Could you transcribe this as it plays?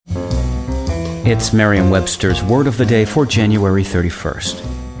It's Merriam-Webster's Word of the Day for January 31st.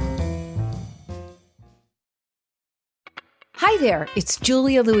 Hi there, it's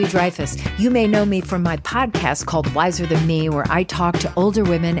Julia Louis-Dreyfus. You may know me from my podcast called Wiser Than Me, where I talk to older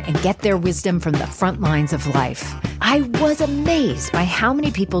women and get their wisdom from the front lines of life. I was amazed by how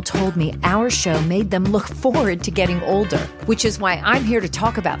many people told me our show made them look forward to getting older, which is why I'm here to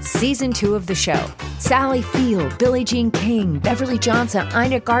talk about Season 2 of the show. Sally Field, Billie Jean King, Beverly Johnson,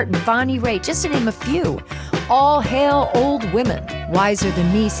 Ina Garten, Bonnie Raitt, just to name a few. All hail old women. Wiser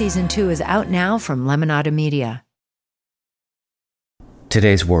Than Me Season 2 is out now from Lemonada Media.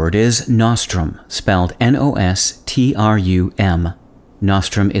 Today's word is nostrum, spelled N-O-S-T-R-U-M.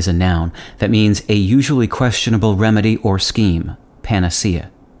 Nostrum is a noun that means a usually questionable remedy or scheme, panacea.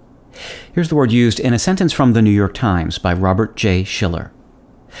 Here's the word used in a sentence from the New York Times by Robert J. Schiller.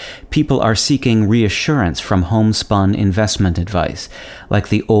 People are seeking reassurance from homespun investment advice, like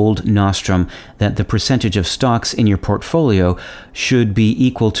the old nostrum that the percentage of stocks in your portfolio should be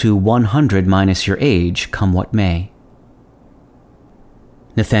equal to 100 minus your age, come what may.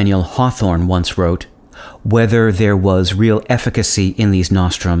 Nathaniel Hawthorne once wrote, "Whether there was real efficacy in these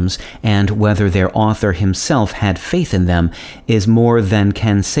nostrums, and whether their author himself had faith in them, is more than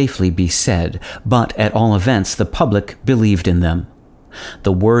can safely be said, but at all events the public believed in them."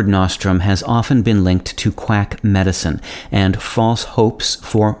 The word nostrum has often been linked to quack medicine and false hopes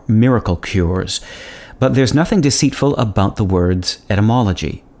for miracle cures, but there's nothing deceitful about the word's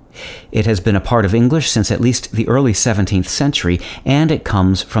etymology. It has been a part of English since at least the early 17th century, and it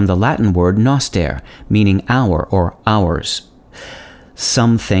comes from the Latin word noster, meaning hour or hours.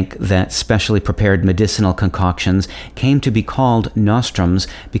 Some think that specially prepared medicinal concoctions came to be called nostrums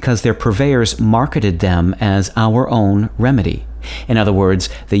because their purveyors marketed them as our own remedy. In other words,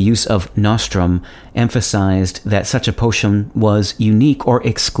 the use of nostrum emphasized that such a potion was unique or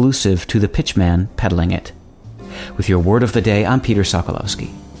exclusive to the pitchman peddling it. With your Word of the Day, I'm Peter Sokolowski.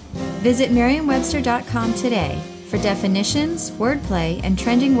 Visit Merriam-Webster.com today for definitions, wordplay, and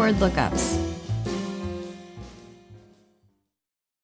trending word lookups.